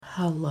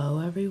Hello,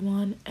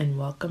 everyone, and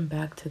welcome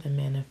back to the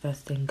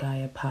Manifesting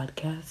Gaia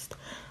podcast.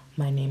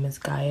 My name is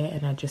Gaia,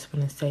 and I just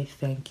want to say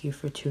thank you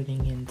for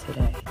tuning in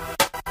today.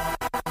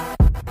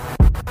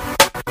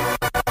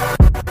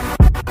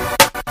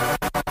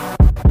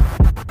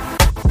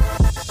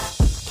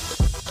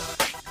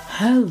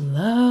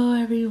 Hello,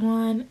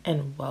 everyone,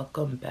 and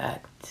welcome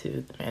back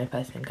to the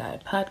Manifesting Gaia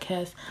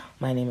podcast.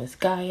 My name is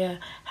Gaia.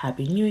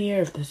 Happy New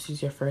Year if this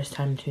is your first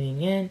time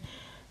tuning in,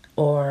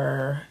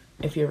 or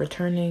if you're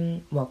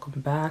returning,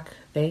 welcome back.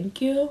 Thank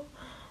you.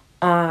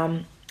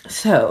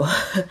 So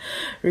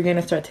we're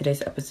gonna start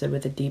today's episode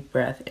with a deep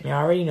breath. And you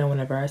already know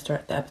whenever I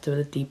start the episode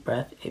with a deep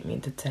breath, it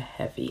means it's a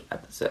heavy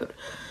episode.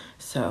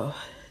 So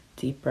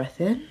deep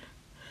breath in.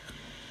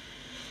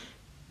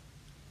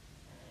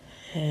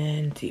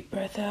 And deep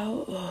breath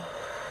out.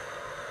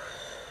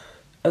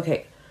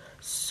 Okay,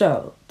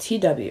 so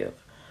TW.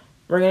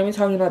 We're gonna be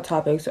talking about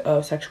topics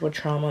of sexual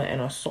trauma and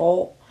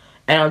assault.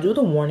 And I'll do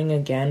the warning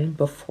again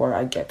before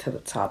I get to the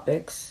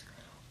topics.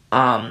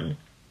 I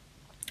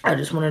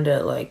just wanted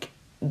to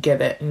give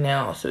it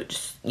now, so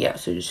just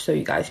so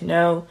you guys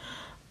know.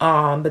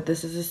 But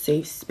this is a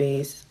safe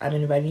space. I'm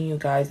inviting you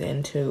guys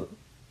into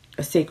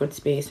a sacred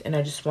space, and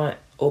I just want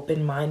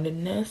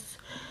open-mindedness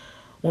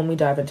when we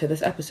dive into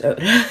this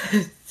episode.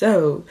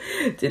 So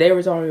today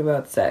we're talking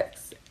about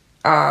sex.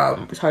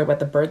 We're talking about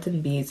the birds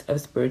and bees of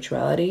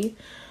spirituality.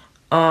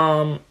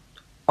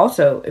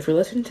 Also, if you're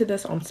listening to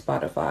this on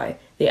Spotify,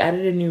 they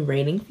added a new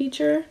rating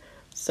feature.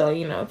 So,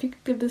 if you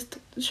could give this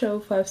show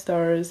 5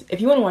 stars.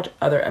 If you want to watch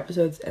other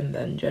episodes and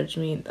then judge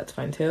me, that's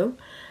fine too.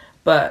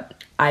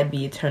 But I'd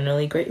be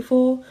eternally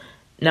grateful.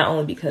 Not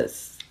only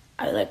because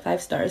I like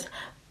 5 stars,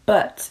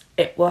 but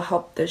it will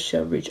help this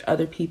show reach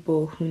other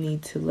people who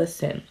need to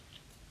listen.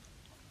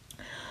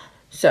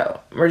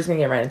 So, we're just going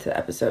to get right into the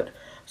episode.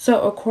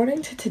 So,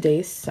 according to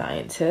today's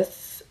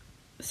scientists,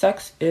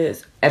 sex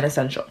is an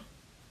essential.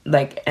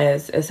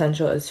 As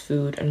essential as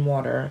food and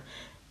water,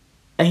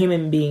 a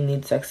human being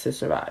needs sex to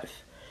survive.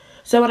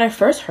 So when I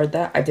first heard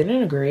that, I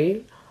didn't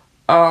agree.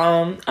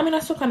 I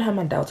still kind of have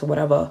my doubts or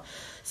whatever.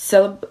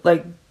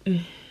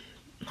 I'm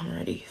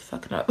already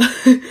fucking up.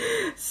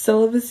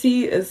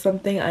 Celibacy is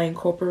something I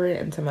incorporate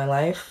into my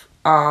life.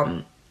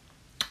 And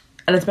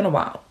it's been a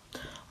while.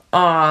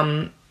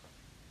 Well,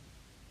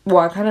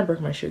 I kind of broke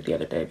my shoe the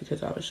other day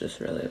because I was just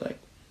really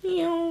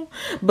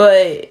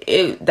but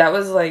it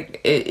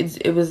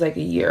was a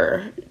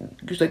year.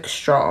 It was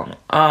strong.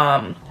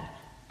 I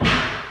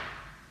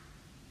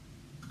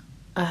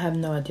have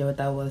no idea what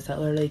that was. That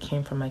literally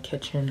came from my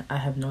kitchen. I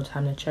have no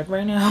time to check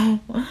right now.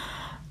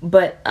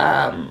 But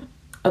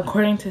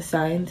according to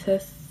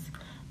scientists,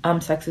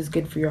 sex is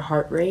good for your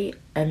heart rate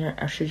and your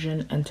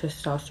estrogen and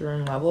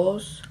testosterone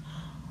levels.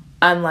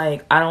 I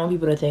don't want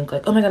people to think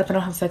oh my god, if I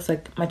don't have sex,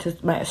 my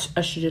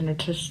estrogen or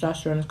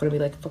testosterone is gonna be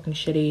fucking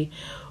shitty.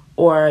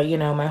 Or,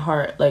 my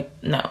heart,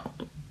 no.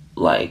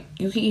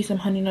 You can eat some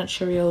Honey Nut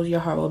Cheerios, your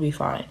heart will be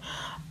fine.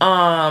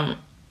 But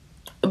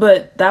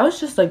that was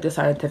just, the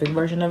scientific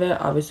version of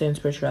it. Obviously, in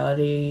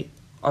spirituality,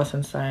 us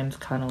and science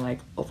kind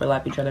of,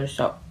 overlap each other.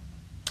 So,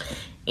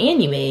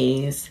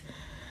 anyways.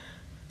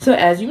 So,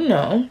 as you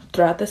know,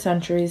 throughout the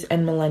centuries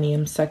and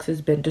millenniums, sex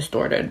has been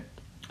distorted.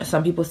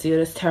 Some people see it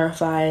as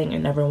terrifying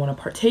and never want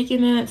to partake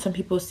in it. Some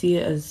people see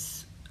it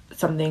as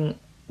something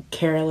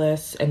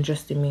careless and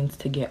just a means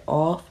to get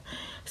off.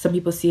 Some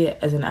people see it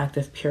as an act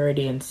of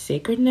purity and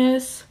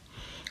sacredness.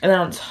 And then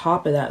on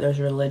top of that, there's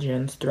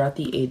religions throughout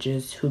the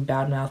ages who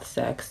badmouth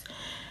sex.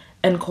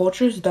 And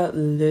cultures that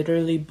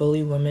literally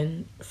bully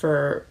women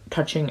for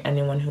touching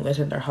anyone who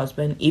isn't their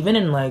husband. Even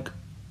in,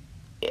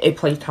 a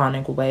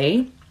platonic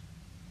way.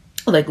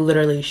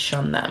 Literally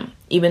shun them.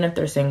 Even if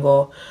they're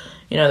single,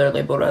 they're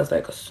labeled as,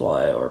 a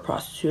slut or a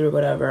prostitute or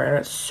whatever. And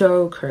it's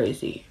so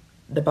crazy.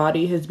 The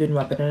body has been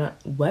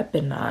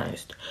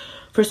weaponized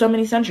for so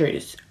many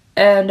centuries.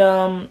 And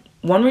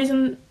one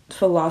reason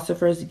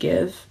philosophers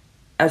give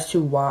as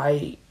to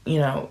why,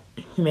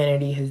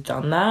 humanity has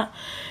done that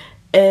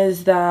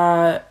is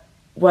that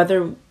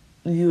whether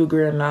you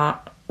agree or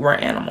not, we're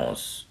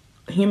animals.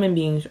 Human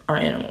beings are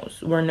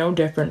animals. We're no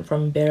different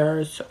from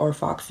bears or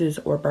foxes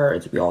or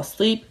birds. We all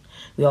sleep,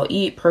 we all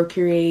eat,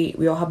 procreate,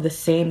 we all have the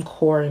same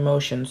core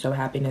emotions, so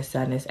happiness,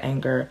 sadness,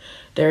 anger.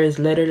 There is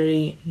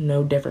literally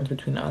no difference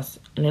between us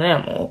and an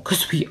animal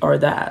because we are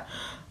that.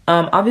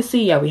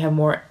 Obviously, we have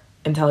more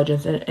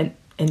intelligence and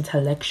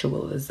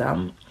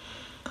intellectualism,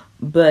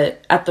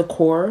 but at the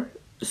core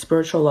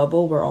spiritual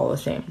level, we're all the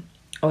same.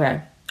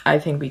 Okay, I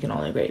think we can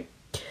all agree.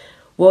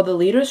 Well, the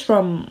leaders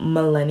from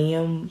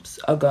millenniums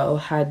ago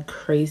had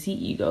crazy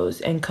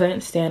egos and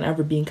couldn't stand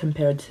ever being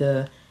compared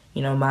to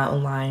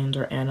mountain lions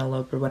or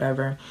antelope or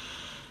whatever.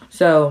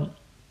 So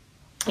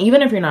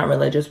even if you're not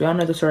religious, we all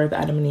know the story of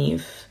Adam and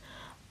Eve.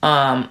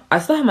 I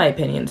still have my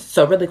opinions,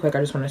 so really quick, I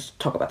just want to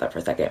talk about that for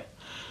a second.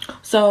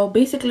 So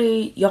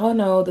basically, y'all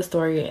know the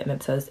story, and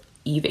it says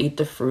Eve ate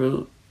the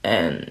fruit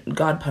and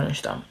God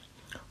punished them.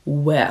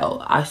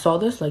 Well, I saw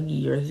this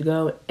years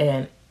ago,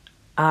 and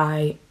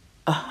I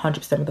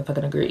 100% with the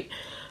fucking agree.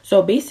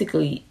 So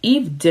basically,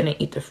 Eve didn't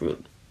eat the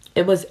fruit.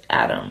 It was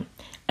Adam.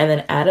 And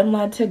then Adam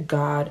lied to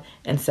God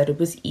and said it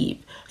was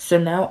Eve. So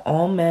now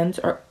all men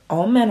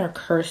are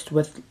cursed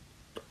with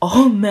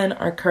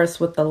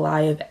the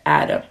lie of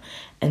Adam.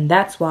 And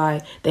that's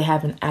why they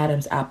have an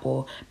Adam's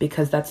apple,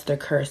 because that's their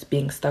curse,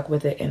 being stuck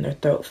with it in their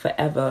throat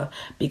forever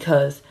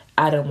because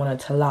Adam wanted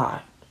to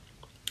lie.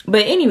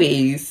 But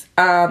anyways,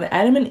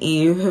 Adam and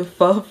Eve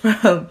fell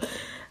from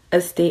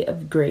a state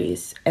of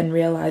grace and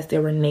realized they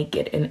were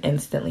naked and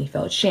instantly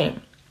felt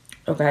shame.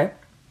 Okay?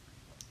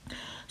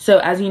 So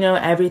as you know,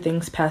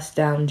 everything's passed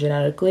down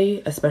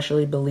genetically,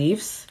 especially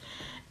beliefs.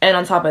 And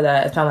on top of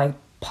that, it's not like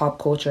pop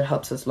culture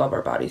helps us love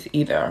our bodies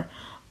either.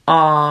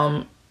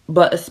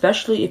 But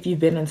especially if you've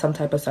been in some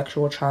type of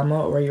sexual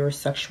trauma, or you were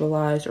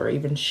sexualized or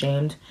even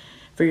shamed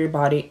for your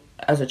body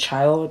as a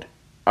child,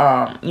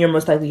 you're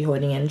most likely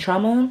holding in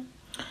trauma.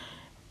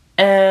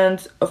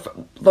 And a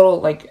little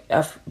like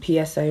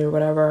PSA or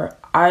whatever,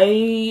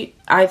 I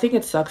think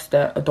it sucks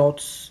that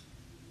adults,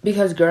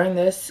 because growing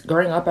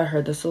up I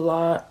heard this a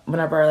lot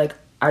whenever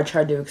I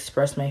tried to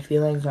express my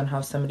feelings on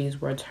how some of these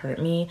words hurt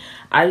me.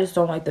 I just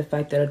don't like the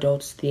fact that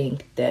adults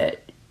think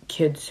that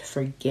kids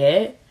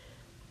forget,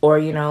 or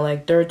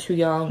they're too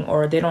young,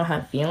 or they don't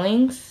have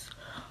feelings.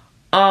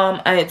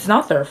 And it's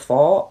not their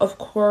fault, of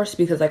course,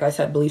 because like I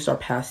said, beliefs are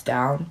passed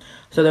down.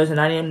 So there's a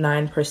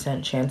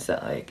 99% chance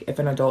that if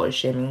an adult is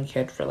shaming a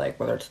kid for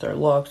whether it's their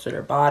looks or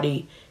their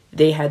body,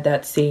 they had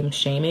that same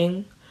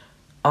shaming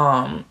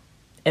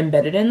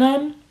embedded in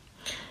them.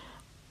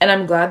 And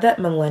I'm glad that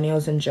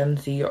millennials and Gen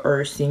Z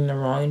are seeing the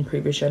wrong in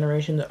previous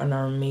generations and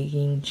are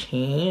making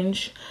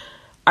change.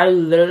 I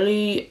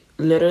literally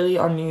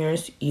on New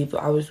Year's Eve,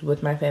 I was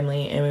with my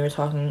family and we were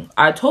talking.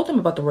 I told them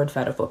about the word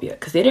fatophobia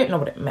because they didn't know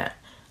what it meant.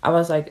 I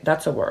was like,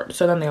 that's a word.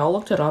 So then they all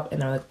looked it up and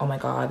they're like, oh my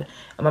God.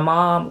 And my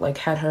mom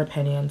had her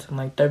opinions,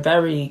 and they're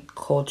very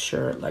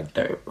cultured,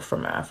 they're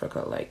from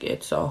Africa.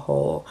 It's a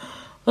whole,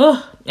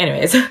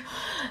 anyways,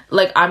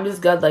 I'm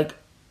just glad,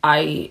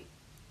 I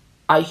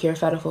hear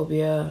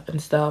fatophobia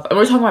and stuff. And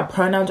we were talking about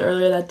pronouns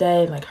earlier that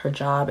day, and her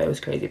job. It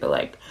was crazy.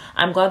 But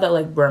I'm glad that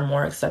we're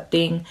more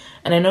accepting.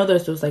 And I know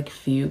there's those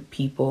few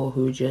people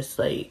who just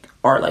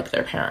are like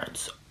their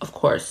parents. Of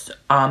course,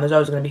 there's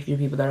always going to be a few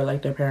people that are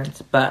like their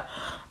parents, but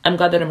I'm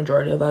glad that a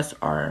majority of us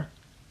are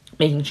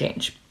making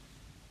change.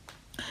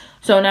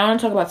 So now I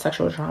want to talk about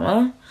sexual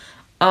trauma.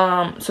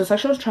 So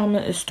sexual trauma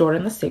is stored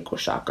in the sacral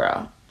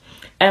chakra.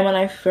 And when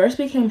I first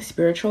became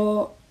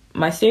spiritual,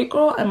 my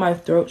sacral and my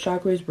throat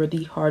chakras were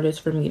the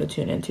hardest for me to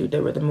tune into. They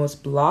were the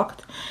most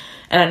blocked,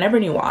 and I never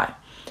knew why.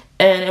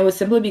 And it was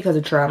simply because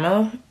of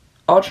trauma.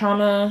 All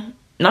trauma,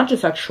 not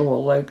just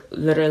sexual,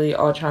 literally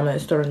all trauma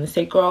is stored in the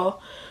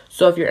sacral.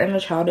 So if your inner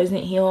child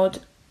isn't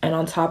healed, and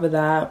on top of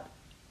that,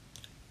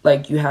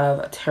 you had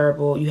a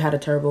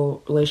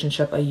terrible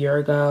relationship a year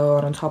ago,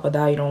 and on top of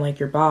that, you don't like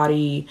your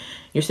body,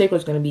 your sacral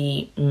is going to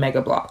be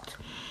mega blocked.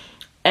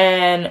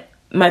 And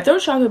my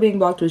throat chakra being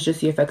blocked was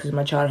just the effects of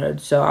my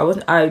childhood. So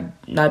I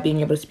not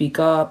being able to speak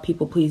up,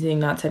 people pleasing,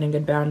 not setting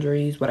good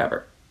boundaries,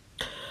 whatever.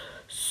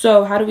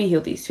 So how do we heal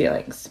these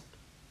feelings?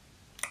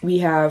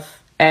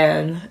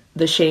 And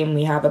the shame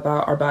we have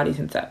about our bodies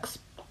and sex.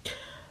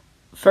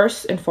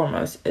 First and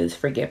foremost is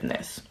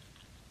forgiveness.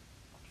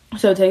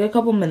 So take a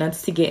couple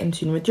minutes to get in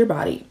tune with your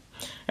body.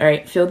 All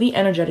right, feel the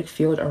energetic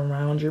field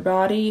around your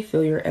body,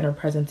 feel your inner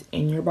presence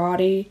in your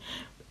body,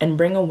 and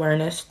bring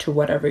awareness to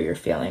whatever you're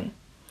feeling.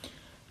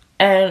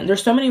 And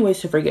there's so many ways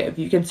to forgive.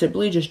 You can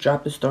simply just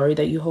drop the story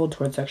that you hold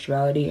towards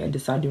sexuality and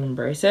decide to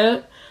embrace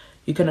it.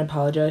 You can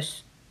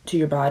apologize to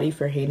your body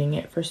for hating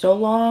it for so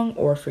long,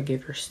 or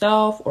forgive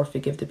yourself, or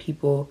forgive the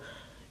people,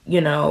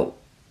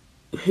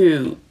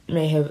 who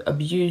may have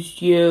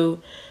abused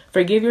you.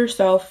 Forgive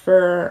yourself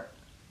for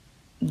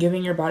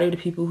giving your body to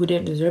people who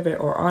didn't deserve it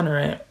or honor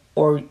it,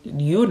 or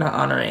you not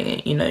honoring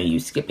it, you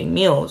skipping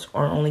meals,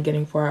 or only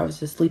getting 4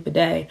 hours of sleep a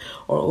day,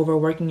 or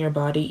overworking your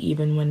body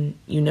even when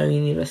you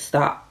need to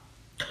stop.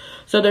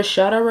 So there's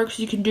shadow works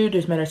you can do.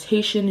 There's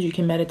meditations. You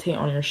can meditate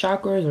on your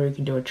chakras, or you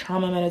can do a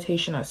trauma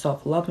meditation, a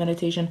self-love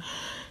meditation.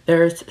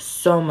 There's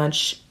so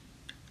much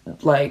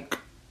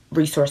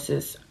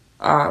resources.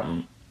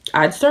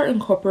 I'd start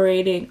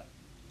incorporating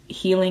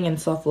healing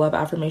and self-love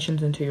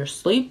affirmations into your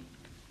sleep.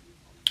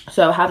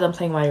 So have them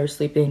playing while you're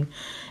sleeping,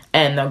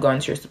 and they'll go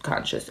into your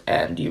subconscious,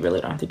 and you really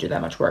don't have to do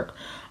that much work.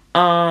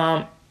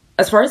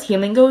 As far as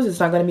healing goes, it's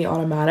not going to be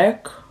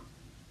automatic.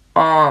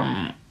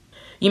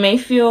 You may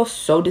feel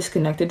so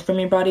disconnected from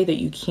your body that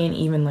you can't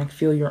even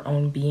feel your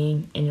own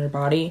being in your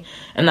body,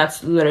 and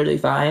that's literally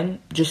fine.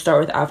 Just start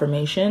with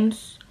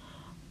affirmations.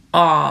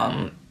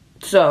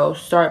 So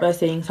start by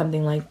saying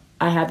something like,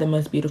 I have the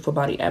most beautiful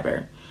body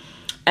ever.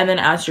 And then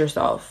ask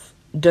yourself,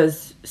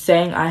 does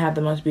saying I have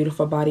the most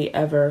beautiful body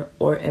ever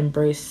or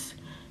embracing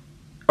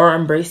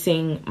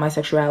my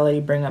sexuality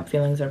bring up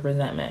feelings of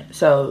resentment?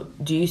 So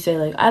do you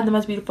say I have the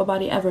most beautiful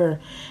body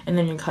ever, and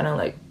then you're kind of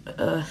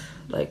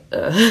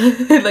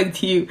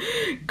do you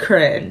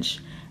cringe,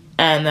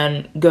 and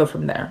then go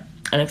from there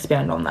and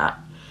expand on that.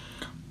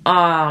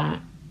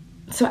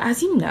 So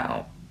as you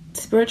know,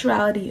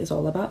 spirituality is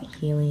all about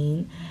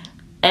healing.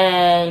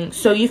 And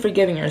so you're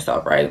forgiving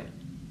yourself, right?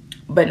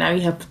 But now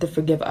you have to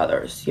forgive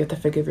others. You have to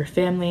forgive your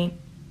family.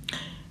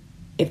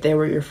 If they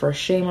were your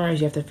first shamers,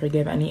 you have to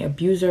forgive any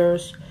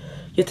abusers.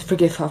 You have to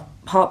forgive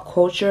pop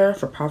culture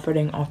for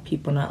profiting off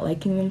people not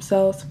liking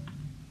themselves.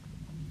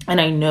 And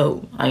I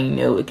know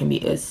it can be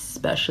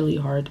especially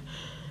hard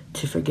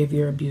to forgive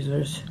your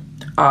abusers.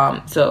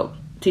 So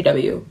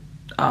TW,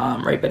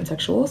 rape and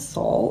sexual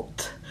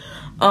assault.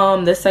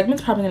 This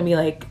segment's probably gonna be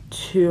like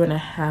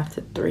 2.5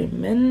 to 3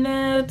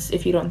 minutes.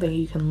 If you don't think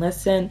you can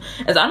listen,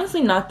 it's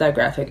honestly not that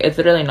graphic. It's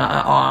literally not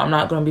at all. I'm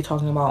not gonna be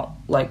talking about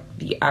like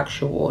the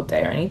actual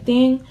day or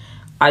anything.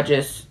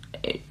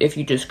 If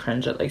you just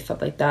cringe at like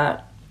stuff like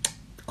that,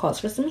 calls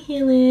for some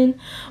healing.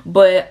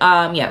 But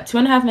yeah,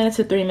 2.5 minutes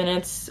to 3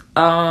 minutes.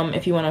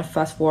 If you want to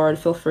fast forward,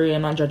 feel free.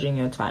 I'm not judging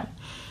you. It's fine.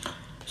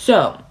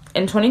 So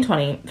in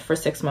 2020, for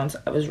 6 months,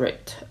 I was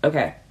raped.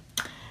 Okay.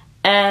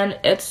 And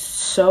it's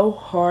so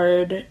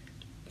hard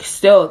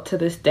still to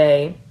this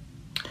day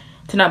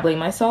to not blame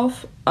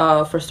myself.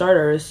 For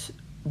starters,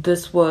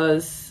 this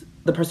was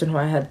the person who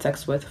I had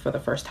sex with for the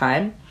first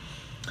time.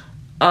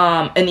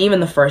 And even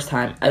the first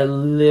time, I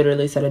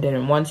literally said I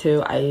didn't want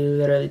to. I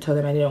literally told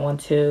them I didn't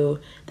want to.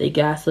 They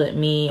gaslit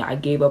me. I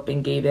gave up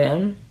and gave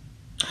in.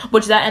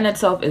 Which that in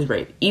itself is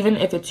rape. Even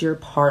if it's your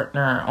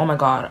partner. Oh my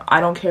God. I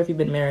don't care if you've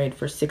been married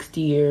for 60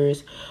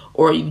 years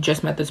or you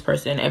just met this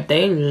person. If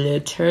they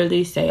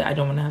literally say, I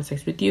don't want to have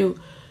sex with you,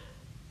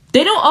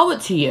 they don't owe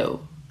it to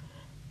you.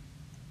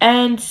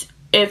 And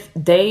if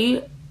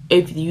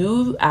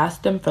you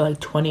ask them for like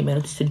 20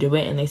 minutes to do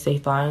it and they say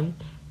fine,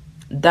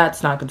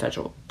 that's not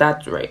consensual.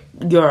 That's rape.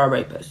 You're a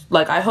rapist.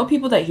 Like, I hope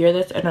people that hear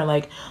this and are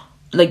like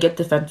get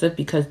defensive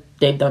because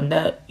they've done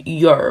that,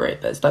 you're a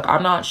rapist. Like,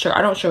 I'm not sure.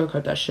 I don't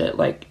sugarcoat that shit.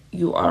 Like,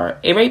 you are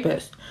a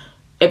rapist.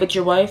 If it's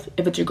your wife,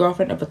 if it's your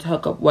girlfriend, if it's a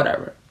hookup,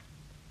 whatever.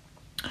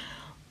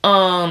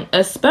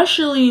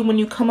 Especially when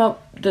you come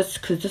up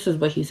because this is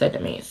what he said to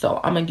me. So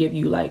I'm gonna give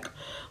you like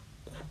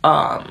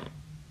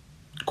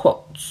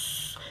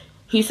quotes.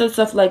 He said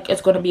stuff like, it's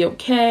gonna be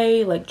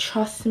okay, like,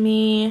 trust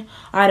me.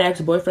 I had an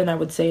ex-boyfriend that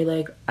would say,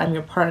 like, I'm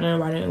your partner,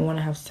 why don't you want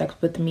to have sex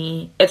with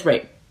me? It's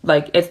rape.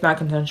 Like, it's not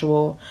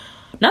consensual.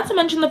 Not to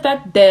mention the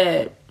fact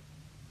that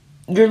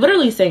you're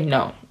literally saying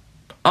no.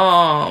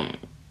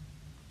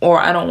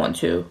 Or I don't want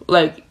to.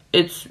 Like,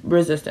 it's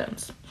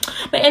resistance.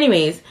 But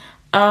anyways,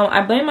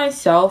 I blame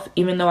myself,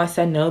 even though I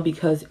said no,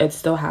 because it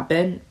still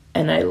happened,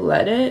 and I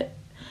let it.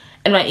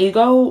 And my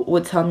ego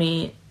would tell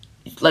me,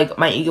 like,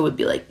 my ego would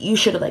be like, you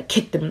should have, like,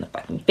 kicked him in the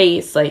fucking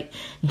face, like,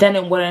 then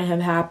it wouldn't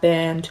have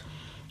happened.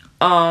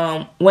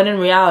 When in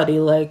reality,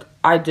 like,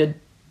 I did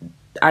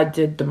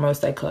the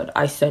most I could.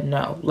 I said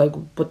no. Like,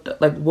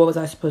 what was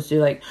I supposed to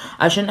do? Like,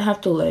 I shouldn't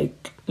have to,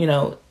 like, you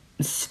know,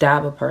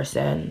 stab a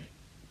person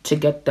to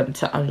get them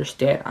to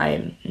understand I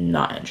am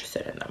not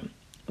interested in them.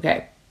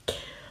 Okay.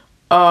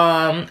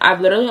 I've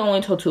literally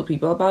only told 2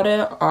 people about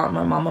it.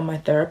 My mom and my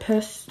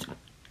therapist.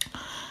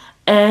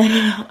 And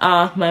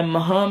my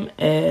mom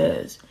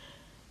is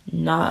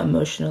not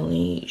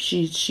emotionally,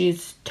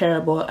 she's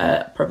terrible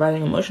at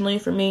providing emotionally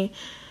for me.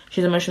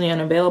 She's emotionally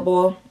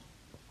unavailable.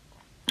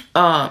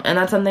 And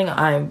that's something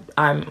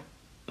I'm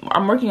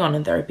working on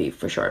in therapy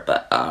for sure,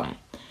 but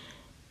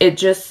it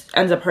just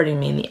ends up hurting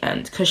me in the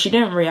end because she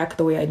didn't react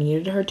the way I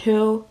needed her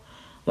to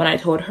when I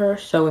told her,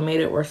 so it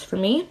made it worse for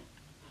me.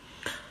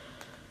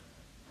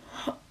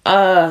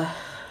 Alright,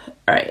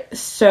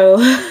 so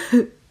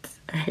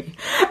sorry.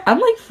 I'm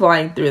like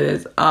flying through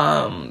this.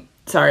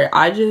 Sorry,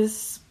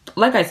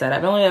 like I said,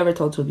 I've only ever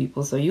told 2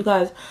 people, so you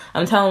guys,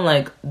 I'm telling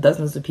like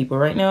dozens of people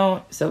right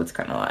now, so it's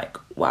kind of like,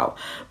 wow.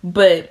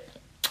 But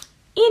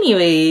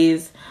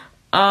anyways,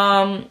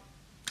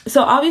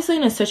 so obviously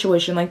in a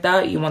situation like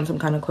that, you want some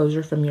kind of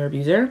closure from your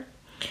abuser.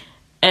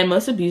 And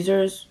most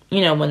abusers, you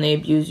know, when they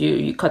abuse you,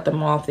 you cut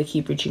them off, they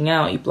keep reaching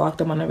out, you block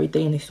them on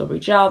everything, they still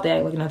reach out, they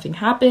act like nothing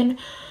happened.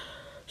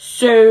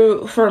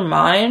 So for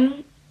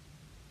mine,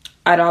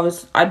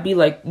 I'd be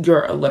like,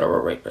 you're a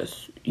literal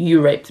rapist.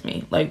 You raped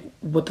me. Like,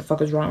 what the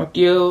fuck is wrong with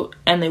you?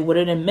 And they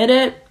wouldn't admit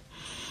it.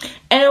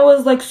 And it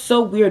was like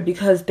so weird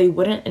because they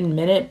wouldn't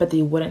admit it, but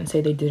they wouldn't say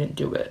they didn't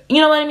do it.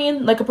 You know what I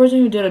mean? Like, a person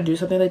who didn't do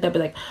something like that be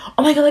like,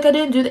 oh my God, like, I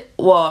didn't do that.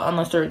 Well,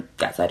 unless they're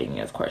gaslighting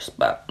you, of course.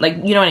 But, like,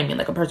 you know what I mean?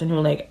 Like, a person who,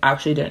 like,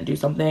 actually didn't do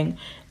something,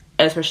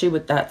 especially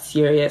with that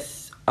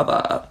serious of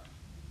a,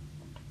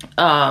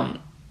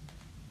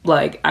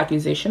 like,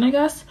 accusation, I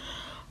guess.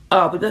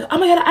 But be like, oh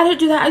my God, I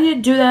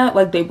didn't do that.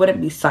 Like, they wouldn't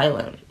be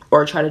silent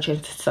or try to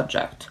change the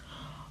subject.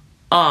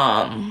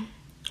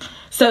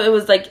 So it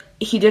was like,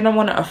 he didn't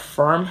want to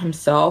affirm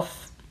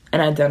himself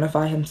and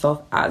identify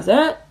himself as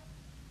it.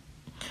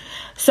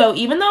 So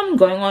even though I'm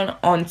going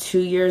on 2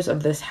 years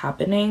of this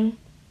happening,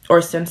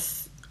 or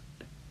since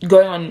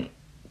going on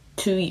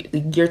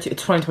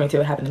 2022,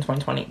 it happened in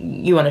 2020.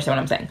 You understand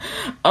what I'm saying?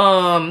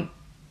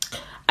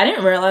 I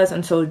didn't realize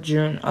until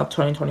June of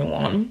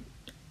 2021.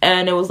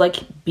 And it was like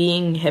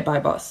being hit by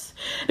a bus.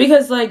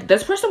 Because, like,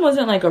 this person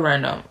wasn't like a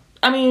random.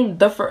 I mean,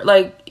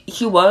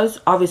 he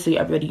was, obviously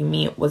everybody you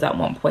meet was at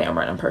one point a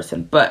random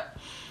person. But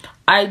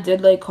I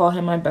did, like, call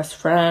him my best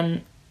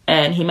friend,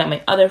 and he met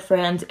my other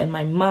friends and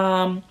my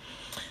mom.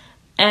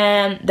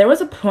 And there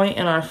was a point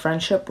in our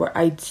friendship where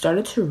I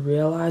started to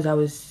realize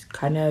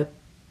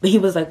he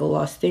was, like,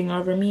 lusting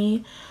over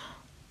me.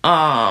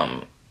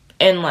 And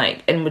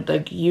would,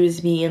 like,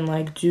 use me and,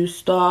 like, do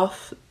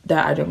stuff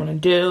that I didn't want to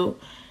do.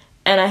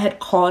 And I had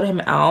called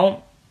him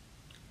out.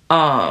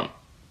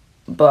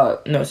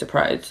 But no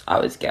surprise, I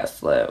was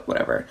gaslit,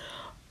 whatever.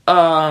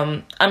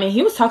 I mean,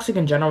 he was toxic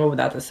in general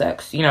without the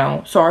sex, you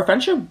know? So our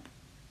friendship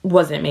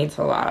wasn't made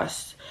to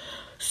last.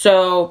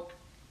 So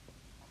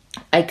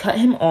I cut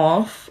him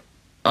off,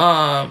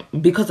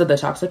 because of the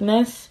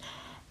toxicness.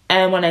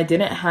 And when I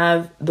didn't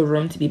have the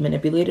room to be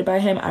manipulated by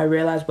him, I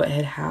realized what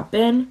had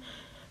happened.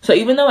 So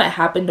even though it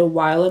happened a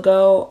while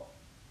ago,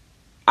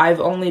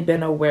 I've only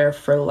been aware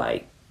for,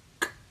 like,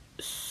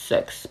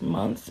 6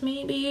 months,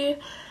 maybe.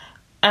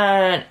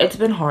 And it's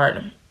been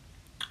hard.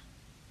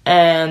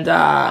 And, so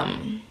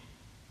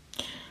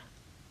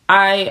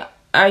I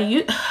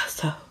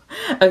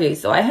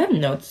had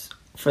notes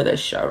for this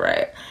show,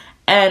 right?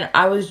 And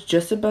I was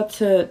just about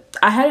to,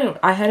 I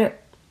hadn't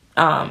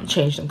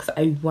changed them because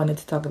I wanted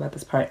to talk about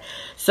this part.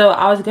 So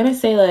I was gonna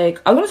say,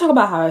 like, I was gonna talk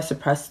about how I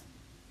suppressed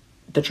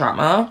the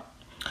trauma,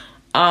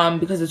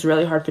 because it's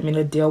really hard for me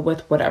to deal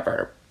with,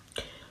 whatever.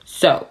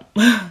 So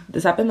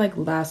this happened, like,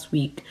 last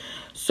week.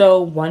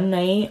 So one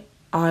night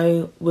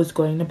I was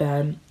going to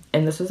bed,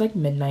 and this was, like,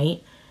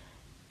 midnight,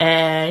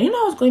 and, you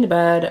know, I was going to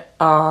bed,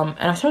 and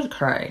I started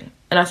crying,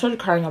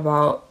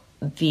 about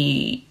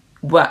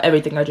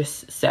everything I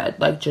just said,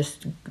 like,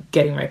 just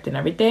getting raped and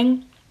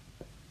everything.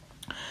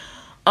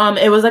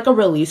 It was, like, a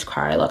release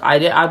cry. Like,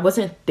 I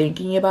wasn't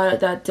thinking about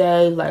it that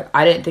day. Like,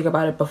 I didn't think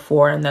about it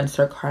before and then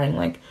start crying.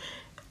 Like,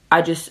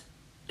 I just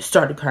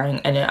started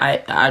crying, and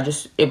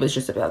it was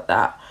just about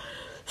that.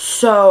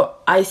 So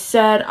I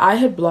said I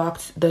had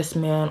blocked this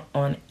man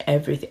on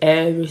every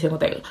single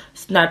thing.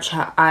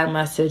 Snapchat,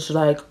 iMessage,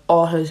 like,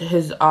 all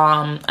his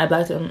I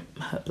blocked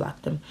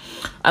him.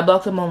 I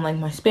blocked him on, like,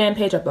 my spam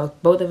page. I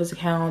blocked both of his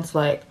accounts.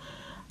 Like,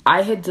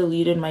 I had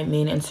deleted my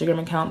main Instagram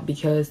account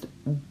because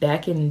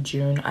back in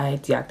June I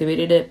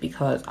deactivated it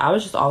because I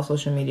was just off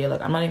social media.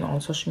 Like, I'm not even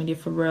on social media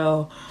for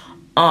real.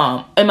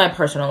 In my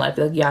personal life,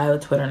 like, yeah, I have a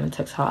Twitter and a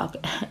TikTok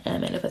and a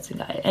Manifesting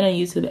Guide and a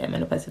YouTube and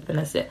Manifesting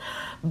Fitness.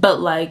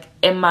 But, like,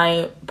 in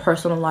my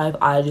personal life,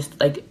 I just,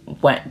 like,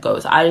 went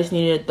ghost. I just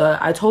needed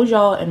I told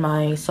y'all in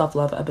my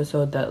self-love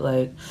episode that,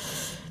 like,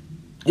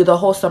 the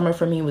whole summer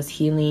for me was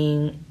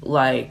healing.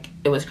 Like,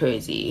 it was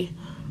crazy.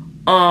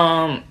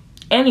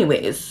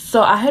 Anyways,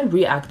 so I had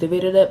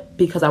reactivated it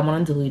because I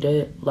want to delete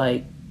it,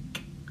 like,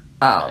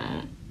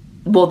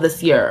 well,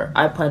 this year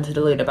I plan to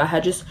delete it, but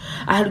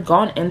I had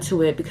gone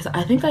into it because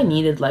I think I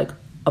needed, like,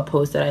 a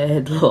post that I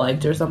had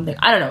liked or something.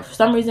 I don't know, for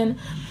some reason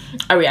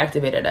I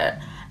reactivated it.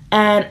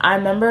 And I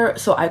remember,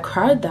 so I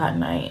cried that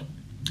night,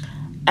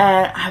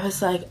 and I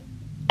was like,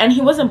 and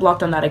he wasn't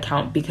blocked on that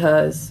account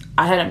because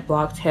I hadn't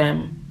blocked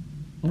him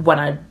when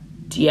I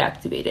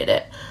deactivated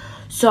it.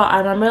 So I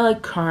remember,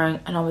 like, crying,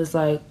 and I was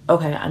like,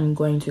 okay, I'm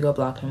going to go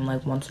block him,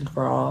 like, once and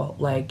for all.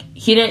 Like,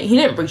 he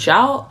didn't reach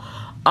out.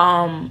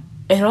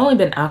 It had only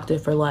been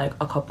active for, like,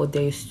 a couple of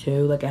days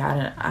too. Like,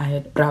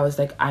 but I was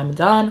like, I'm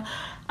done.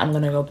 I'm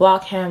gonna go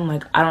block him.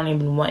 Like, I don't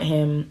even want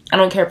him. I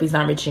don't care if he's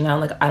not reaching out.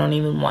 Like, I don't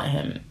even want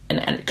him.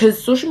 And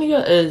because social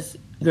media is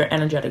your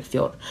energetic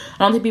field.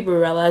 I don't think people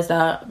realize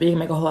that. We can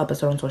make a whole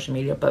episode on social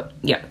media, but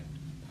yeah.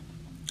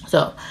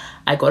 So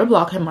I go to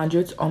block him. Mind you,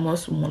 it's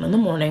almost 1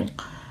 a.m.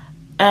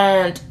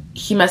 And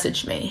he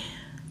messaged me.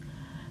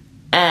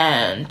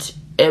 And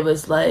it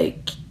was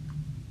like,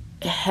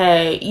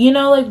 hey, you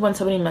know, like, when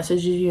somebody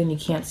messages you and you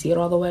can't see it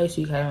all the way, so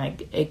you kind of,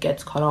 like, it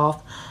gets cut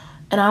off.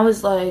 And I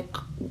was like,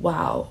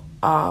 wow.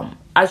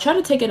 I tried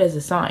to take it as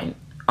a sign.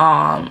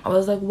 I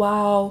was like,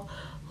 wow,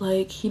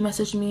 like, he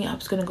messaged me, I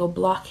was gonna go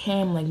block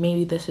him, like,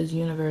 maybe this is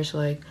universe,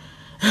 like,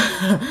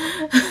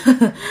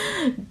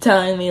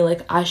 telling me,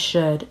 like, I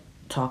should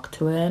talk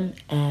to him.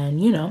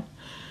 And, you know,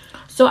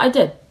 so I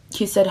did.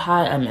 He said,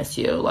 hi, I miss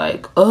you.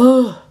 Like,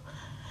 ugh.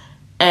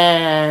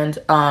 And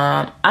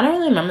I don't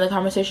really remember the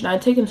conversation. I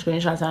had taken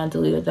screenshots and I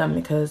deleted them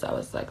because I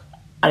was like,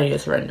 I need to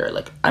surrender.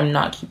 Like, I'm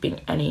not keeping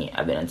any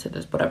evidence of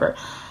this, whatever.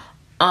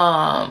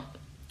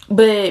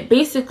 But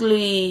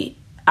basically,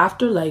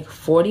 after, like,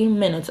 40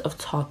 minutes of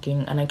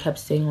talking, and I kept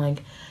saying,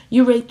 like,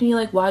 you raped me,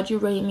 like, why'd you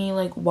rape me,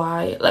 like,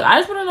 why? Like, I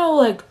just want to know,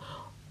 like,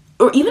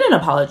 or even an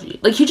apology.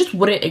 Like, he just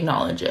wouldn't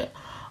acknowledge it.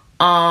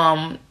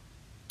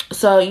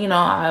 So, you know,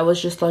 I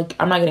was just like,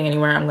 I'm not getting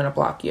anywhere, I'm gonna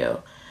block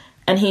you.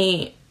 And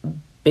he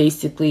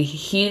didn't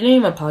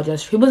even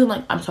apologize. He wasn't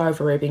like, I'm sorry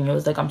for raping you. It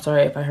was like, I'm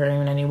sorry if I hurt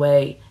you in any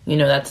way. You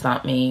know, that's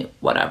not me,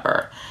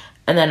 whatever.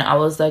 And then I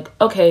was like,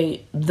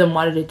 okay, then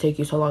why did it take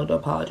you so long to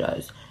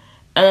apologize?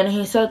 And then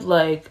he said,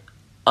 like,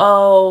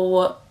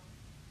 oh,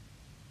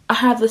 I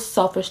have this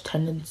selfish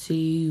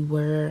tendency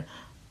where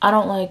I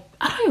don't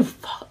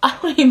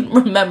even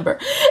remember.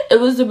 It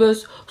was the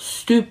most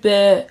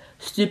stupid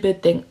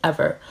thing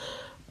ever.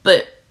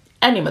 But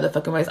any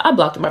motherfucking ways, I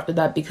blocked him after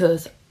that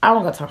because I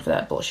don't got time for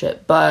that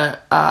bullshit.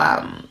 But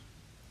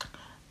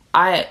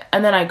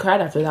and then I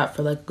cried after that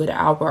for like a good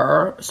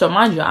hour. So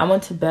mind you, I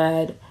went to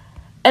bed,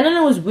 and then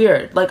it was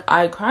weird. Like,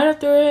 I cried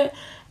after it,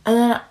 and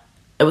then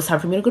it was time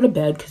for me to go to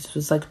bed because it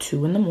was like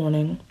 2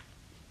 a.m.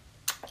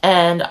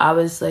 And I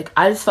was like,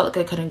 I just felt like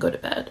I couldn't go to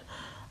bed.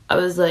 I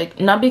was like,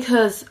 not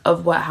because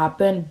of what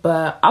happened,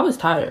 but I was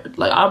tired.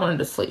 Like, I wanted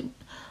to sleep.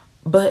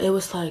 But it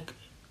was like,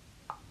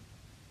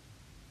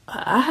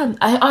 I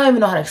don't even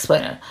know how to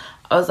explain it.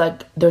 I was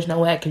like, there's no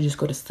way I could just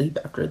go to sleep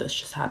after this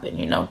just happened,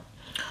 you know?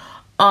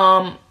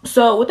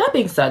 So with that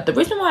being said, the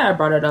reason why I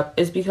brought it up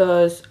is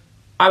because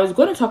I was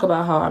going to talk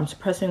about how I'm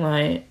suppressing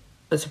it.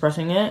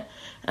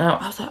 And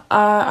I was like,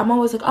 I'm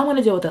always like, I'm going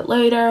to deal with it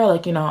later.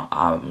 Like, you know,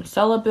 I'm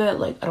celibate.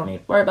 Like, I don't need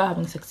to worry about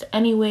having sex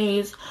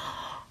anyways.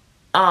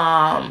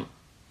 But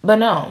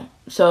no.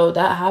 So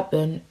that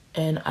happened.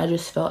 And I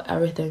just felt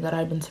everything that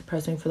I'd been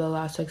suppressing for the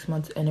last 6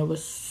 months. And it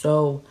was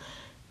so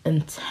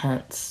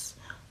intense.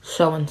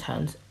 So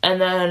intense.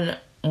 And then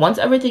once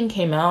everything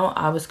came out,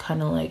 I was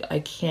kind of like, I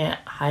can't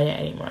hide it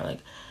anymore. Like,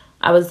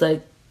 I was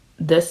like,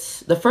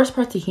 the first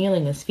part to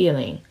healing is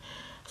feeling.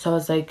 So I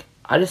was like,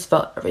 I just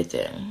felt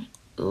everything.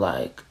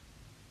 Like,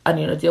 I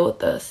need to deal with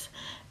this.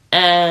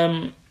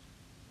 And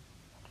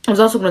I was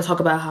also going to talk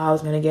about how I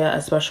was going to get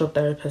a special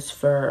therapist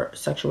for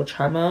sexual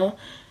trauma,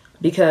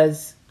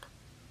 because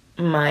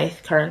my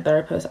current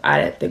therapist,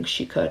 I didn't think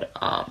she could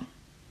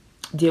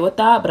deal with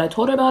that, but I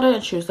told her about it,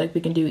 and she was like,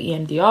 we can do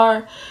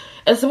EMDR.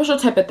 It's a special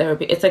type of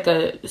therapy. It's like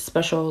a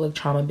special, like,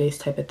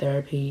 trauma-based type of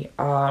therapy.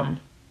 So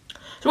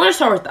we're gonna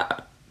start with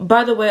that.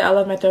 By the way, I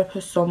love my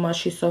therapist so much.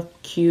 She's so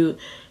cute.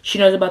 She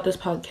knows about this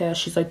podcast.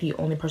 She's like the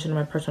only person in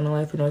my personal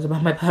life who knows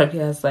about my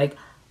podcast. Like,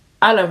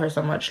 I love her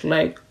so much.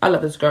 Like, I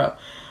love this girl.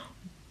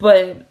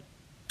 But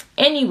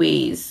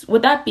anyways,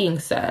 with that being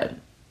said,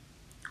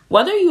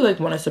 whether you like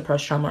want to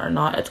suppress trauma or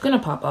not, it's gonna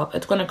pop up.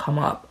 It's gonna come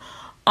up.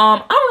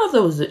 I don't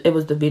know if it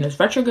was the Venus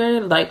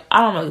retrograde. Like,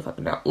 I don't really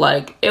fucking know.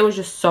 Like, it was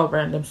just so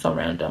random.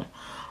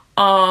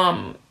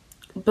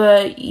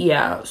 But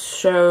yeah,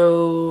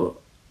 so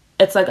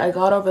it's like I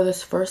got over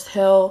this first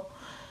hill,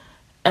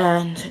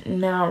 and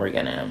now we're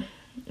gonna,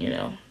 you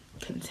know,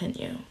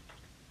 continue.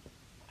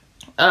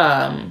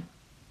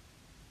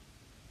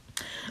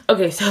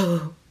 Okay,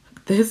 so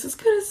this is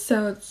gonna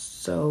sound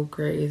so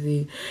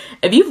crazy.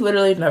 If you've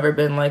literally never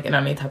been like in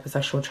any type of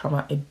sexual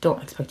trauma, I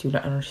don't expect you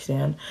to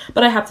understand,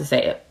 but I have to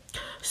say it.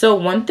 So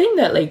one thing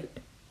that like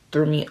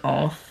threw me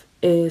off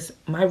is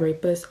my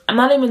rapist. I'm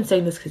not even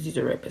saying this because he's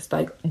a rapist.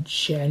 Like,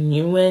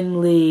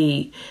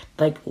 genuinely,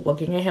 like,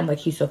 looking at him, like,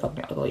 he's so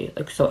fucking ugly.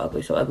 Like, so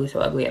ugly.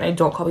 And I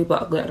don't call people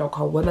ugly. I don't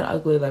call women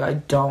ugly. Like, I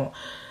don't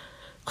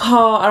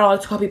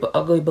like to call people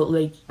ugly, but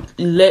like,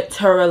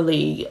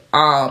 literally,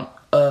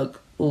 ugly.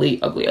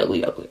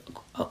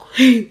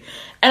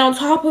 And on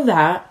top of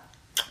that,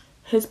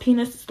 his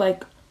penis is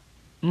like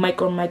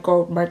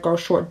micro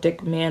short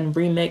dick man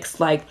remix.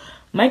 Like,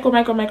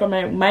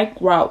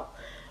 micro.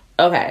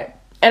 Okay.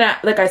 And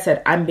like I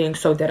said, I'm being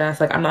so dead ass.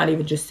 Like, I'm not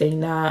even just saying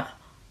that.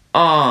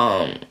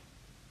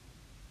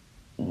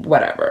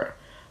 Whatever.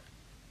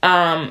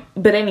 But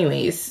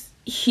anyways,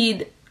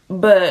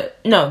 but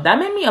no, that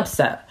made me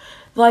upset.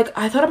 Like,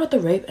 I thought about the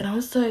rape, and I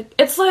was like,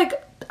 it's like,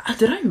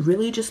 did I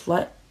really just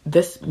let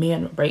this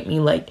man rape me?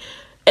 Like,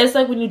 it's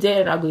like when you date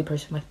an ugly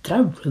person, like, did I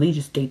really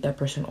just date that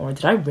person? Or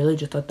did I really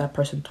just let that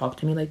person talk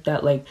to me like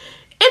that? Like,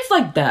 it's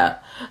like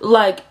that.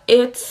 Like,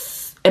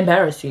 it's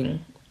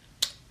embarrassing.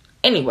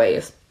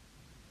 Anyways,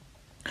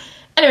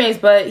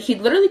 but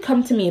he'd literally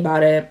come to me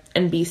about it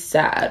and be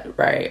sad,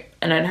 right?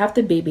 And I'd have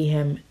to baby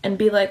him and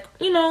be like,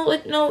 you know,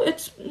 like, no,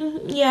 it's,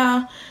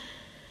 yeah.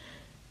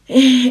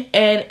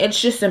 And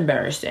it's just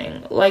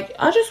embarrassing. Like,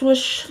 I just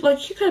wish, like,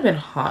 he could have been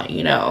hot,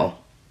 you know,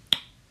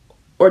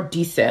 or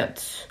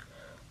decent.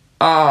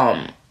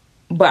 But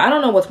I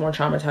don't know what's more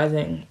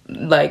traumatizing.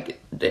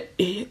 Like,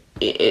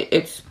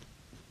 it's,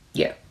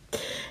 yeah.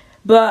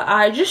 But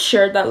I just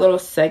shared that little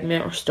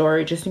segment or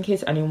story just in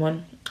case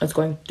anyone is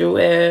going through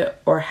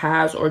it or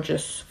has, or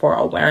just for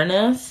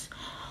awareness.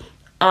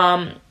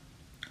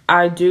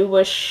 I do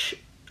wish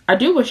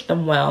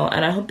them well,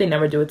 and I hope they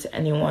never do it to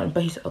anyone.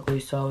 But he's ugly,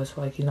 so it's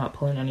like he's not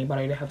pulling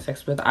anybody to have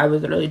sex with. I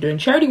was literally doing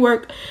charity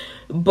work,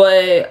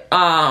 but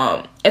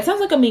it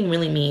sounds like I'm being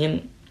really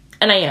mean,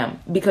 and I am,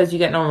 because you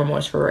get no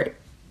remorse for rape.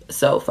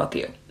 So fuck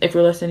you. If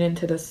you're listening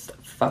to this,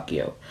 fuck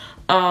you.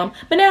 But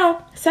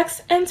now,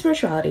 sex and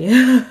spirituality.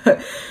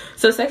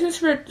 So sex and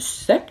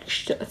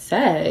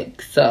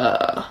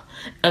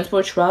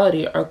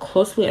spirituality are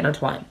closely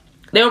intertwined.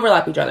 They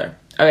overlap each other.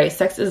 Okay,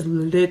 sex is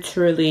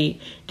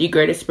literally the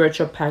greatest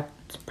spiritual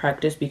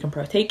practice we can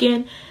partake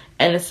in,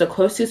 and it's the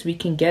closest we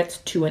can get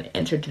to an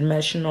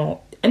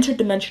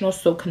interdimensional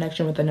soul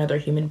connection with another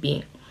human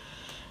being.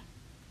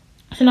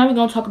 So now we're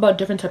going to talk about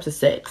different types of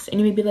sex. And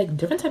you may be like,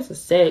 different types of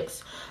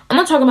sex? I'm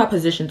not talking about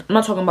positions. I'm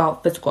not talking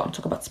about physical. I'm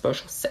talking about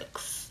spiritual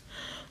sex.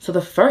 So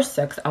the first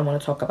sex I want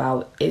to talk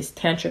about is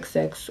tantric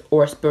sex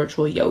or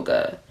spiritual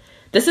yoga.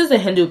 This is a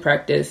Hindu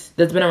practice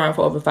that's been around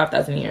for over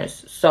 5,000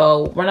 years.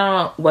 So we're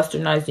not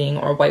westernizing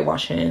or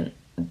whitewashing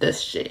this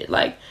shit.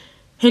 Like,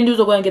 Hindus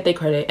are going to get their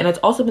credit. And it's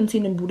also been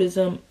seen in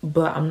Buddhism,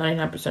 but I'm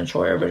 99%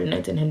 sure it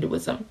originates in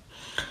Hinduism.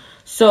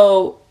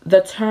 So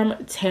the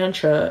term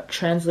Tantra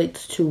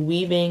translates to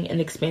weaving and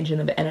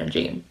expansion of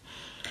energy.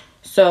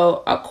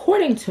 So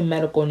according to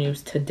Medical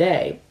News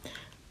Today,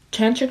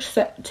 tantric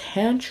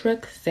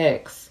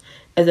sex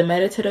is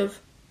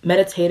a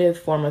meditative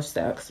form of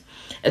sex.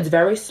 It's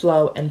very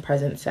slow and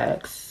present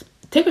sex.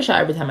 Take a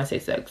shot every time I say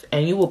sex,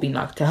 and you will be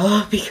knocked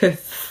out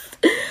because,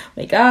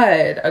 my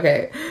God.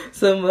 Okay,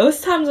 so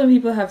most times when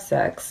people have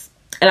sex,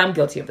 and I'm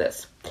guilty of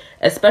this,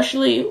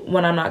 especially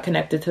when I'm not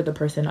connected to the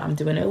person I'm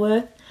doing it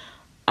with,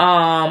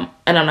 and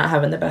I'm not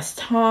having the best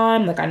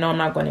time, like I know I'm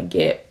not going to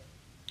get,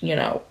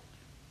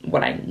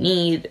 what I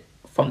need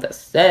from the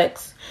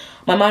sex,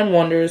 my mind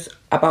wanders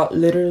about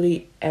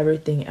literally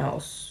everything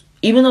else.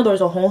 Even though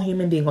there's a whole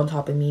human being on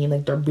top of me,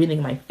 like they're breathing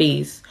in my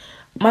face,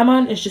 my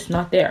mind is just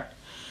not there.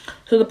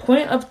 So the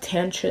point of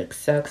tantric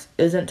sex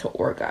isn't to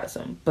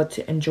orgasm, but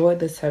to enjoy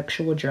the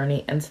sexual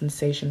journey and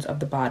sensations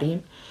of the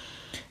body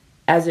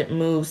as it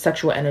moves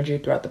sexual energy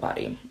throughout the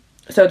body.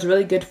 So it's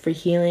really good for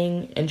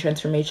healing and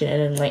transformation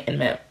and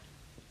enlightenment.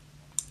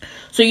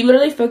 So you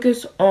literally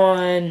focus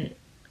on,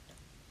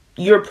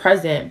 you're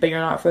present, but you're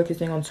not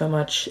focusing on so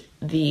much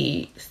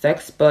the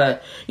sex,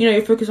 but you're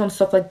focused on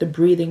stuff like the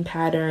breathing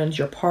patterns,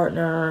 your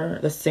partner,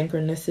 the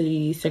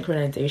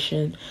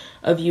synchronization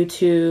of you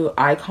two.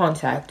 Eye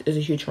contact is a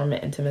huge form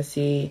of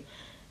intimacy,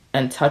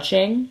 and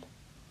touching.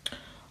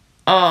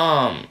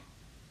 Now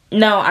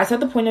I said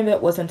the point of it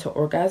wasn't to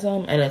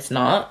orgasm, and it's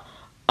not.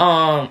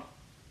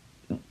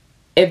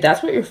 If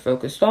that's what you're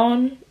focused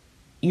on,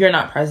 you're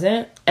not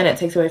present, and it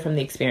takes away from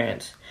the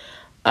experience.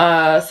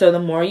 So the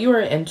more you are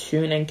in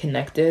tune and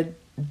connected,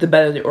 the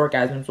better the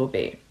orgasms will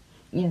be.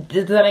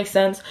 Does that make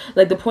sense?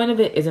 Like, the point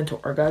of it isn't to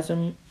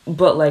orgasm,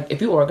 but, like,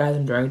 if you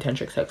orgasm during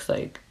tantric sex,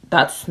 like,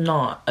 that's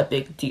not a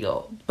big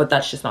deal, but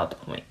that's just not the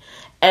point.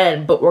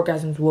 But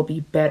orgasms will be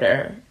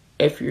better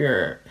if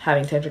you're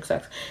having tantric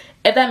sex,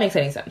 if that makes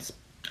any sense.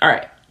 All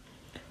right.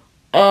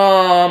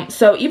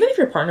 So even if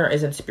your partner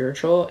isn't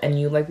spiritual and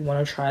you, like,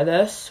 want to try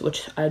this,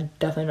 which I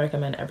definitely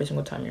recommend every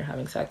single time you're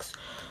having sex,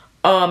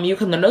 you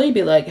can literally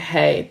be like,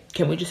 hey,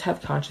 can we just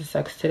have conscious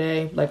sex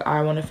today? Like,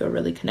 I want to feel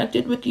really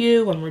connected with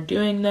you when we're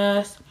doing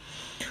this.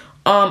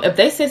 If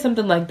they say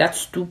something like, that's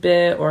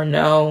stupid, or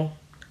no,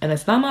 and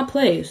it's not my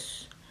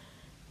place,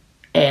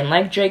 and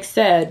like Drake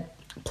said,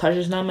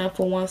 pleasure's not meant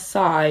for one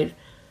side,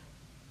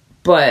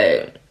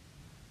 but,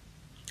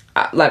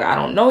 I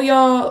don't know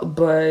y'all,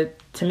 but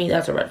to me,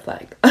 that's a red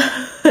flag.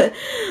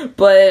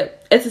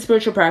 But it's a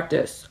spiritual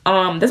practice.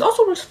 This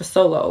also works for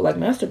solo, like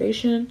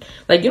masturbation.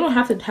 Like, you don't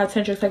have to have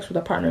tantric sex with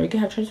a partner. You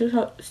can have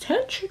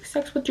tantric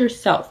sex with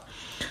yourself.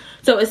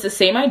 So it's the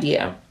same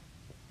idea.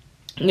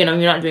 You're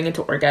not doing it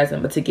to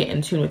orgasm, but to get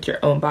in tune with your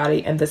own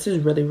body. And this is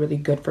really, really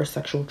good for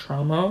sexual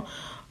trauma.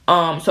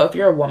 So if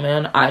you're a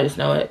woman, I just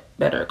know it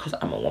better because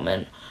I'm a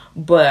woman.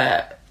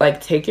 But,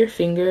 like, take your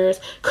fingers.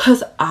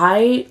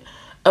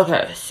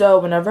 Okay, so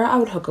whenever I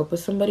would hook up with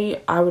somebody,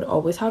 I would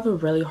always have a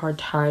really hard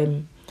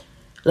time.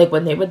 Like,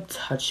 when they would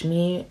touch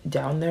me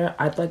down there,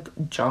 I'd, like,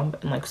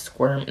 jump and, like,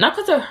 squirm. Not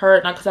because it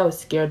hurt, not because I was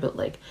scared, but,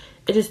 like,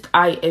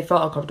 it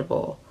felt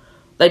uncomfortable.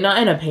 Like,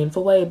 not in a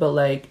painful way, but,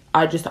 like,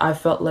 I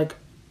felt like,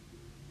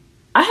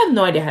 I have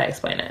no idea how to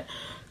explain it.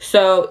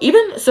 So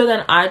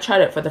then I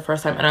tried it for the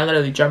first time, and I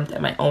literally jumped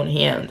at my own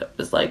hand. It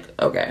was like,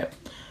 okay.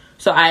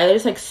 So I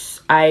just,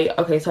 so I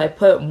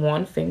put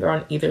one finger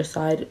on either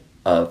side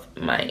of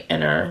my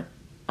inner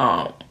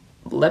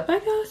lip, I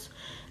guess,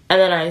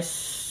 and then I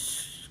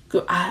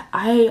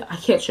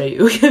can't show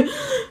you,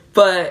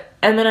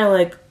 and then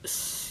I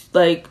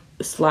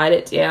slide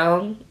it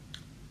down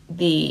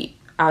the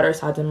outer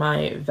sides of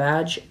my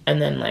vag, and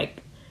then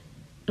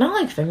not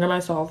like finger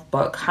myself,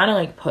 but kind of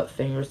like put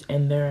fingers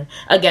in there,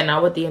 again,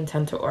 not with the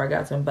intent to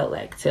orgasm, but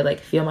like to like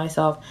feel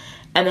myself.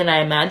 And then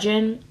I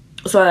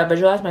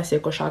visualized my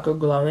sacral chakra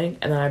glowing,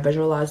 and then I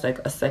visualized like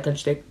a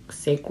second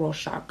sacral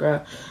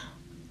chakra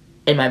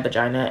in my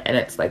vagina, and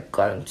it's like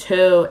glowing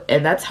too,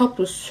 and that's helped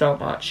with so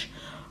much.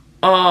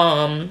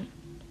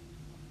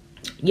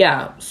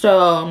 Yeah,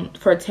 so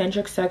for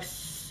tantric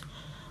sex,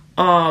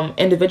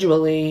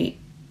 individually,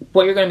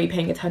 what you're going to be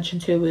paying attention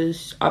to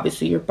is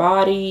obviously your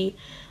body,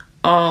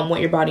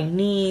 what your body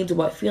needs,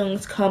 what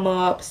feelings come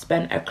up.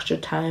 Spend extra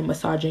time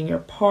massaging your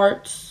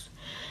parts,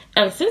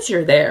 and since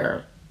you're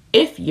there,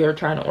 if you're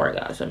trying to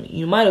orgasm,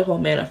 you might as well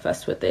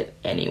manifest with it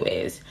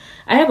anyways.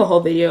 I have a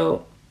whole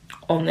video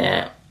on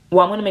that.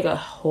 Well, I'm going to make a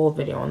whole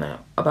video on that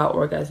about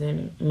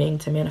orgasming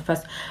to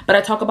manifest. But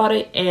I talk about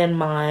it in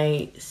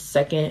my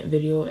second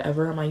video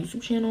ever on my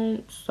YouTube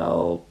channel.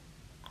 So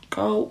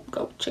go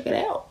check it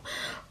out.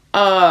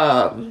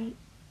 I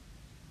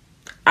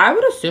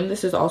would assume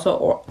this is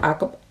also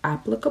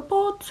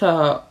applicable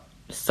to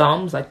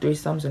sums, like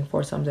threesomes and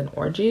foursomes and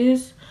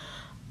orgies.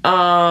 But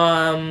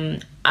I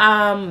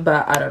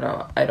don't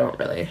know. I don't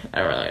really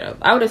know.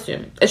 I would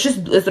assume it's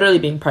literally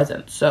being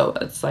present. So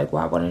it's like,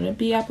 why wouldn't it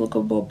be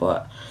applicable?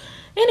 But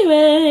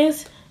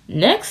anyways,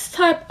 next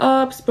type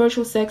of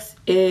spiritual sex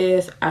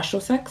is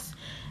astral sex.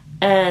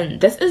 And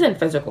this isn't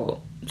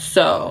physical,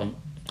 so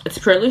it's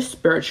purely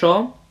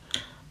spiritual,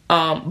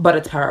 but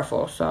it's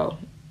powerful. So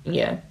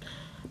yeah,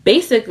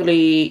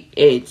 basically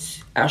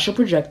it's astral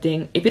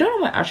projecting. If you don't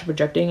know what astral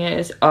projecting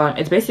is,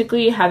 it's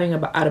basically having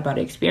an out of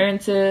body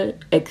experience,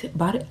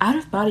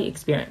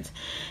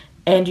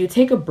 and you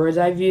take a bird's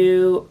eye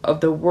view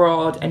of the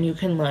world, and you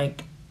can,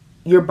 like,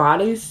 your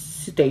body's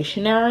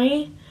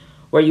stationary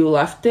where you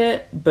left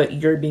it, but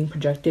you're being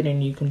projected,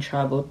 and you can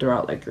travel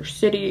throughout, like, your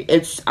city.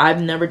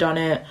 I've never done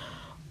it.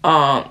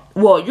 Well,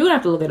 you're gonna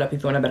have to look it up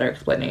if you want a better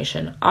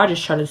explanation. I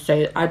just tried to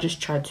say it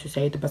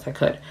the best I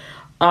could.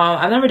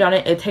 I've never done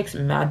it. It takes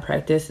mad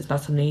practice. It's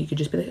not something you could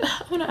just be like,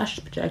 I want to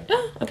astral project.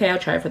 Okay, I'll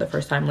try it for the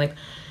first time. Like,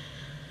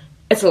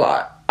 it's a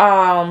lot.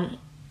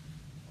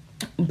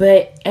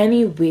 But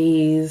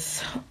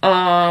anyways,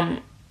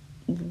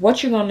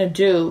 what you're gonna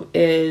do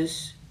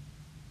is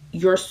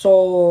your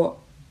soul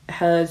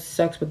has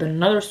sex with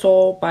another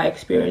soul by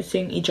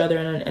experiencing each other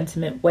in an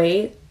intimate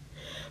way.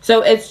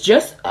 So it's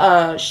just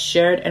a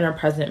shared inner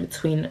present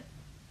between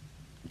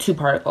two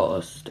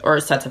particles, or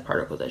sets of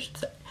particles, I should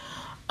say.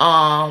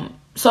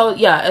 So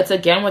yeah, it's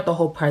again with the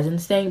whole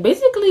presence thing.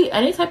 Basically,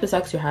 any type of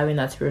sex you're having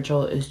that's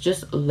spiritual is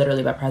just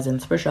literally about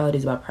presence. Spirituality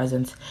is about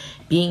presence,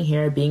 being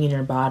here, being in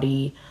your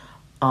body,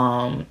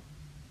 and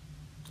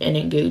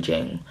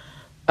engaging.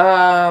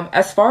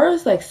 As far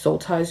as like soul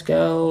ties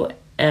go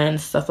and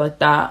stuff like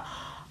that,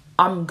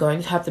 I'm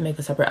going to have to make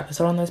a separate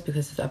episode on this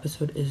because this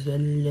episode is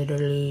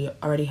literally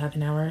already half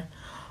an hour.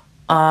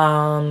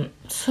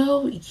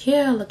 So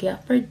yeah, look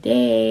out for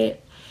that.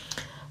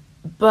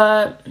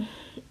 But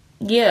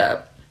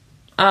yeah,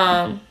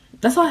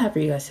 that's all I have for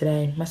you guys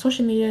today. My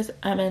social medias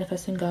at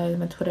Manifesting Guys,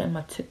 my Twitter and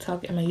my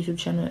TikTok and my YouTube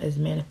channel is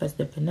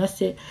Manifested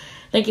Vanessa.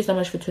 Thank you so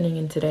much for tuning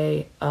in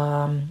today.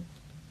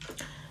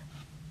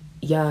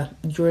 Yeah,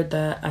 you're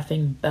the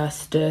effing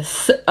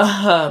bestest.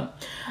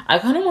 I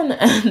kind of want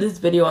to end this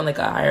video on like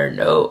a higher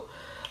note.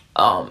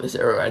 So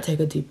we're gonna take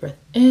a deep breath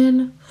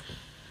in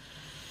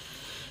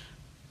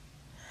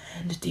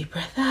and a deep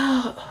breath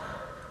out.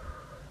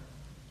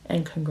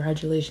 And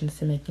congratulations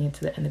to making it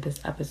to the end of this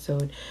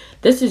episode.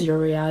 This is your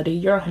reality.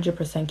 You're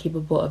 100%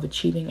 capable of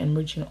achieving and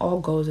reaching all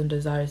goals and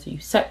desires that you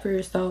set for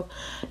yourself.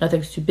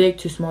 Nothing's too big,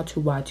 too small, too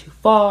wide, too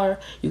far.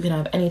 You can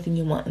have anything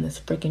you want in this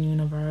freaking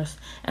universe.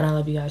 And I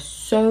love you guys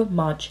so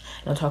much.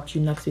 And I'll talk to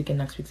you next week in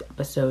next week's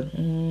episode.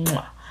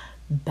 Mwah.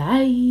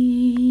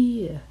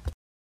 Bye.